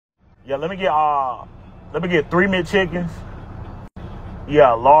Yeah, let me get 3 McChickens.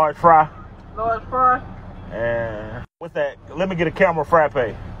 Yeah, large fry. Large fry. And what's that? Let me get a caramel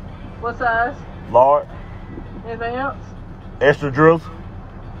frappe. What size? Large. Anything else? Extra drills.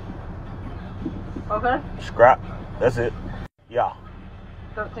 Okay. Scrap. That's it. Yeah.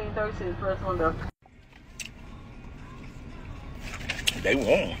 1336, press window. They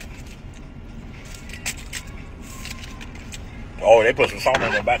won. Oh, they put some salt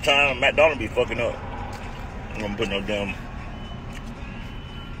on there. By the time McDonald's be fucking up. I'm gonna put no damn.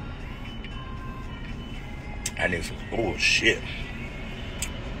 I need some. Oh shit.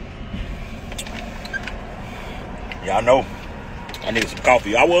 Y'all know. I need some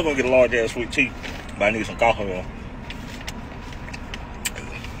coffee. I was gonna get a large ass sweet tea, but I need some coffee. I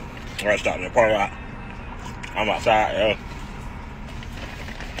gotta stop in the parking lot. I'm outside,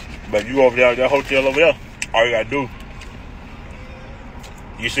 but you over there at that hotel over there, all you gotta do,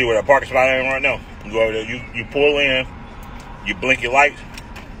 you see where the parking spot is right now. You go over there, you pull in, you blink your lights,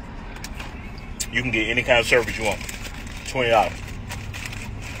 you can get any kind of service you want. $20.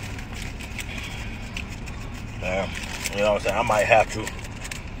 You know what I'm saying? I might have to. You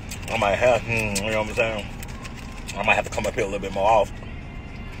know what I'm saying? I might have to come up here a little bit more often.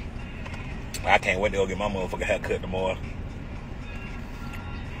 I can't wait to go get my motherfucking hair cut tomorrow.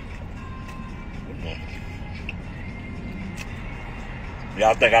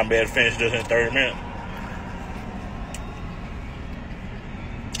 Y'all think I'm able to finish this in 30 minutes?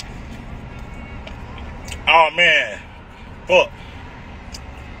 Oh man, fuck.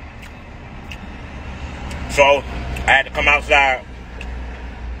 So I had to come outside,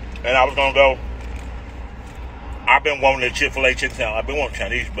 and I was gonna go. I've been wanting a Chick-fil-A chicken sandwich. I've been wanting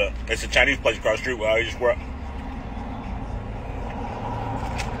Chinese, but it's a Chinese place across the street where I used to work.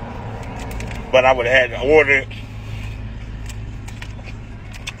 But I would have had to order it.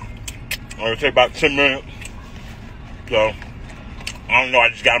 It would take about 10 minutes. So I don't know. I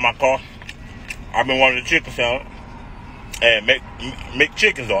just got in my car. I've been wanting a chicken sandwich, and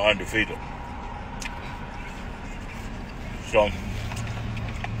McChickens are undefeated. So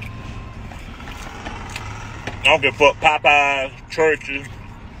I don't give a fuck. Popeyes, Churches,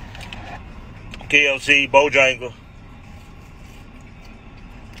 KFC, Bojangles.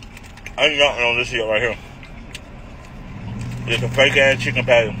 Ain't nothing on this shit right here. It's a fake ass chicken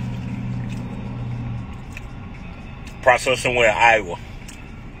patty. Processed somewhere in Iowa.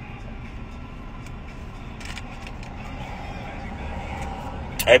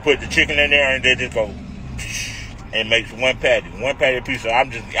 They put the chicken in there and they just go and makes one patty piece.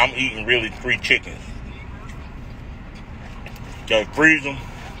 I'm eating really 3 chickens. They freeze them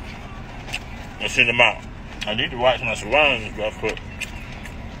and send them out. I need to watch my surroundings, but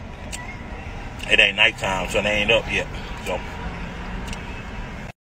it ain't nighttime, so they ain't up yet.